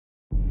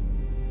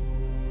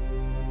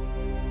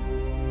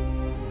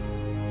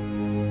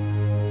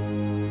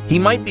He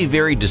might be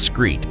very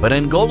discreet, but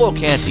N'Golo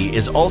Kanté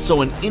is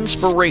also an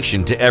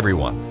inspiration to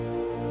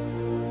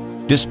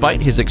everyone. Despite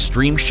his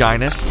extreme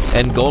shyness,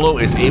 N'Golo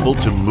is able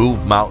to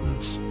move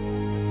mountains.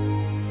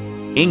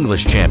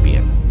 English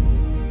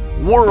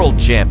champion, world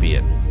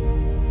champion,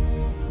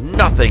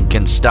 nothing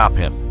can stop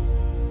him.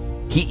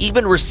 He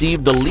even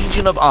received the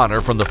Legion of Honor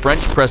from the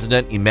French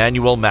President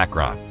Emmanuel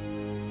Macron.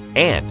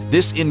 And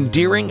this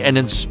endearing and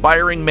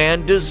inspiring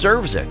man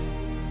deserves it.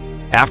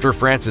 After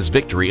France's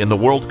victory in the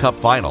World Cup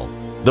final,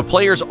 the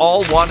players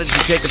all wanted to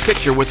take a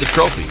picture with the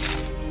trophy.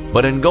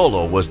 But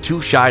N'Golo was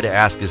too shy to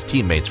ask his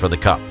teammates for the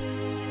cup.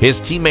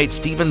 His teammate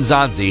Steven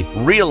Zanzi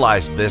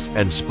realized this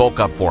and spoke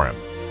up for him.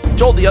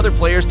 Told the other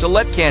players to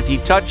let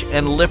Kanté touch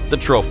and lift the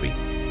trophy.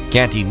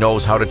 Kanté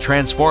knows how to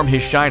transform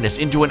his shyness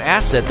into an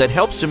asset that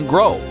helps him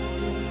grow.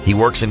 He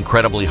works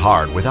incredibly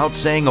hard without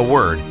saying a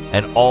word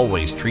and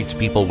always treats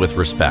people with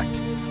respect.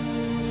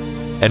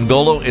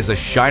 N'Golo is a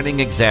shining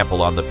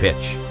example on the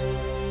pitch.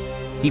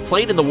 He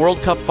played in the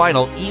World Cup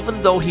final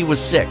even though he was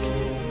sick.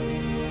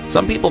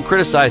 Some people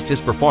criticized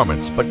his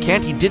performance, but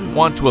Kanté didn't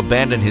want to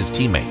abandon his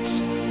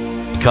teammates.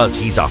 Because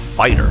he's a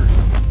fighter.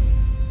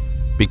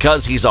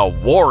 Because he's a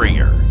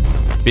warrior.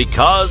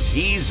 Because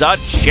he's a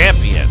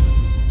champion.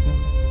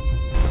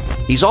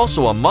 He's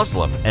also a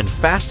Muslim and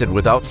fasted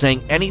without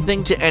saying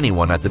anything to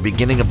anyone at the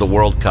beginning of the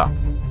World Cup.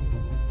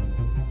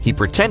 He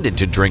pretended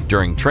to drink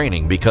during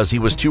training because he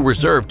was too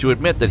reserved to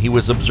admit that he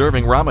was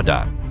observing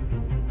Ramadan.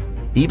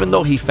 Even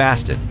though he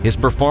fasted, his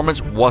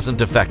performance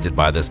wasn't affected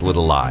by this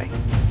little lie.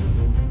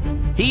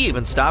 He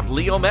even stopped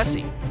Leo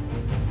Messi.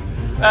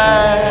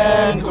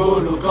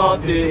 N'Golo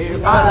Kanté,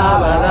 la la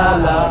la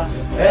la.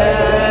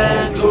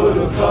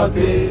 N'Golo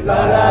Kanté,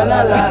 la la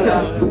la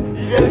la.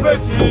 Il est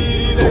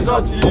petit, il est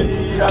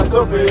gentil, il a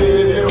stoppé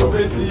les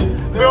obésis.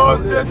 Mais on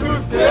sait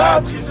tous, c'est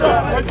un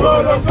tricheur.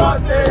 N'Golo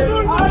Kanté,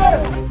 allez!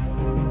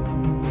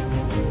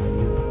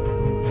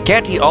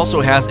 Kanté also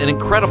has an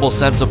incredible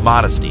sense of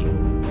modesty.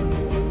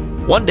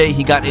 One day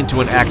he got into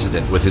an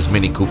accident with his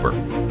Mini Cooper.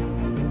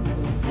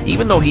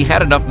 Even though he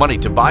had enough money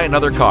to buy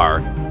another car,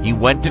 he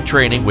went to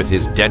training with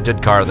his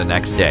dented car the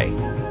next day.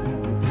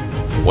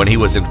 When he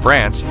was in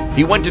France,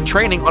 he went to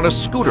training on a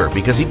scooter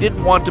because he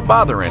didn't want to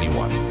bother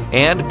anyone,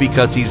 and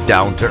because he's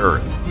down to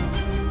earth.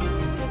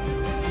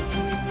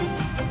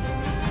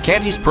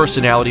 Kanté's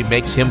personality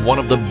makes him one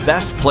of the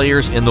best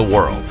players in the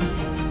world.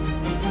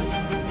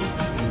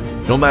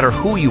 No matter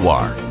who you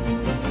are,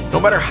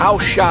 no matter how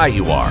shy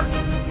you are,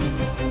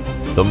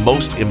 the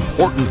most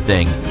important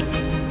thing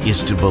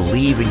is to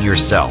believe in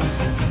yourself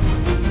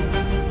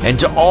and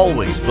to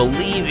always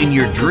believe in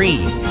your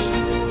dreams.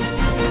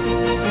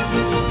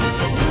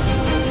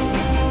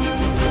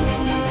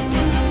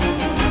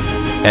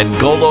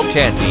 N'Golo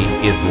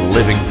Kanté is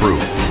living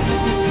proof.